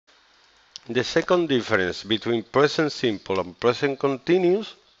The second difference between present simple and present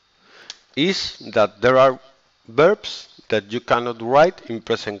continuous is that there are verbs that you cannot write in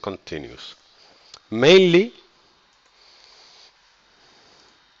present continuous. Mainly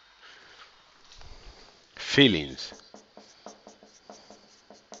feelings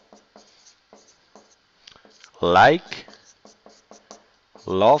like,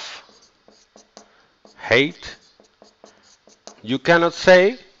 love, hate. You cannot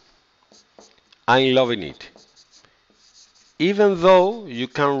say I'm loving it. Even though you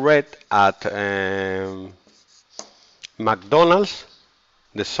can read at McDonald's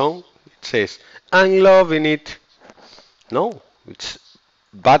the song, it says I'm loving it. No, it's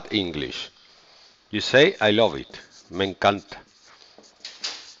bad English. You say I love it, me encanta.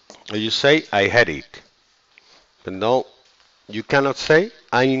 Or you say I hate it. But no, you cannot say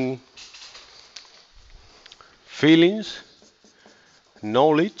I'm feelings,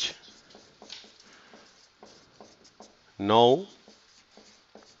 knowledge, no.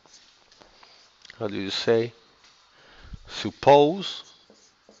 How do you say? Suppose,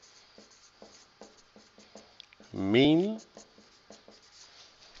 mean,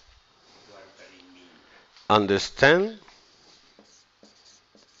 understand,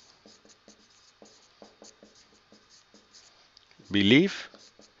 believe.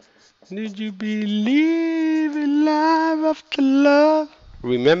 Did you believe in life after love?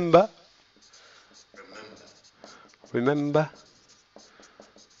 Remember, remember.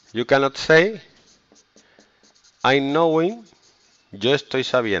 You cannot say I'm knowing, yo estoy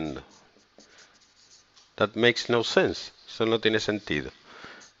sabiendo. That makes no sense. Eso no tiene sentido.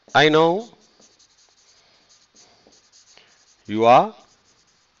 I know you are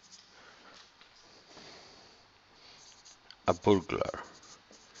a burglar.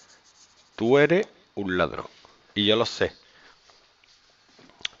 Tú eres un ladrón. Y yo lo sé.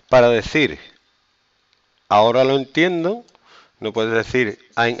 Para decir ahora lo entiendo, no puedes decir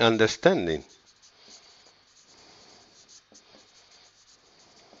I'm understanding.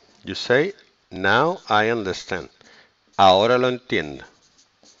 You say now I understand. Ahora lo entiendo.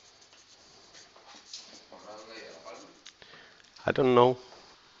 I don't know.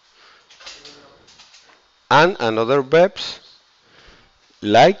 And another verbs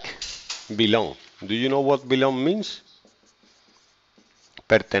like belong. Do you know what belong means?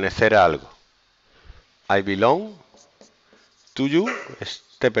 Pertenecer a algo. I belong to you,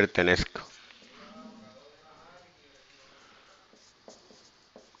 te pertenezco.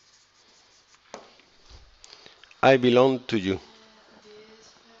 I belong to you.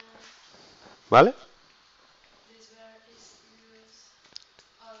 ¿Vale?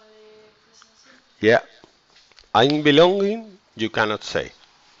 Yeah. I'm belonging, you cannot say.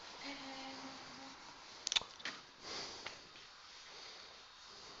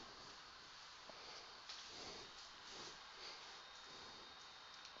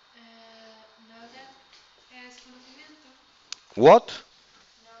 What?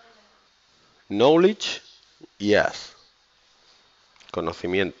 Knowledge? Yes.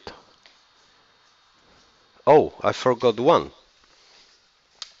 Conocimiento. Oh, I forgot one.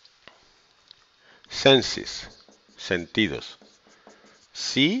 Senses. Sentidos.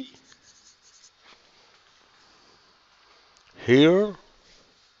 See, hear,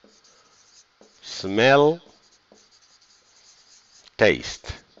 smell,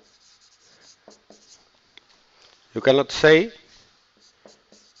 taste. You cannot say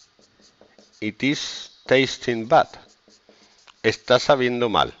it is tasting bad. Está sabiendo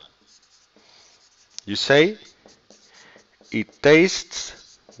mal. You say it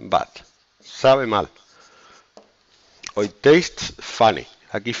tastes bad. Sabe mal. O it tastes funny.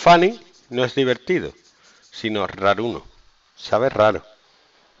 Aquí funny no es divertido, sino raruno. Sabe raro.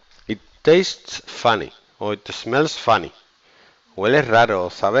 It tastes funny. O it smells funny. Huele raro o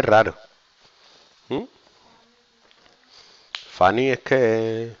sabe raro. ¿Mm? Funny es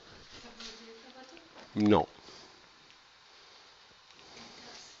que... No.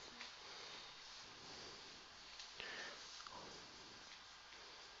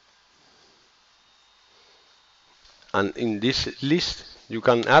 And in this list you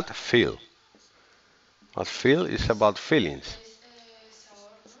can add feel. But feel is about feelings.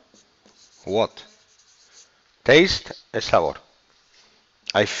 What? Taste es sabor.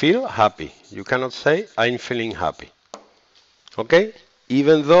 I feel happy. You cannot say I'm feeling happy. Okay?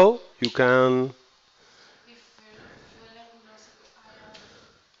 Even though you can...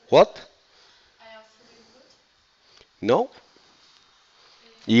 What? No?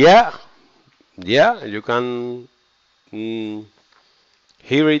 Yeah. Yeah, you can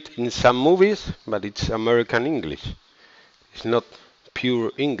hear it in some movies, but it's American English. It's not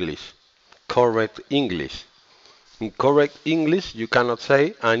pure English. correct English. In correct English, you cannot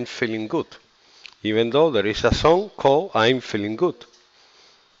say I'm feeling good, even though there is a song called I'm feeling good.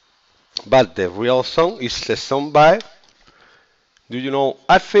 But the real song is the song by, do you know,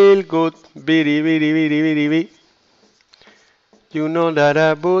 I feel good, bitty bitty bitty bitty bitty. You know that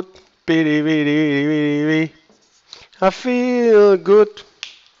I would, bitty bitty bitty bitty bitty. I feel good.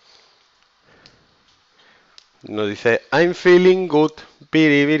 No dice I'm feeling good,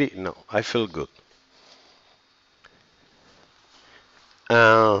 bitty bitty. No, I feel good.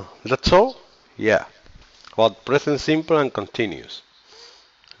 That's all? Yeah. About present simple and continuous.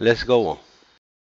 Let's go on.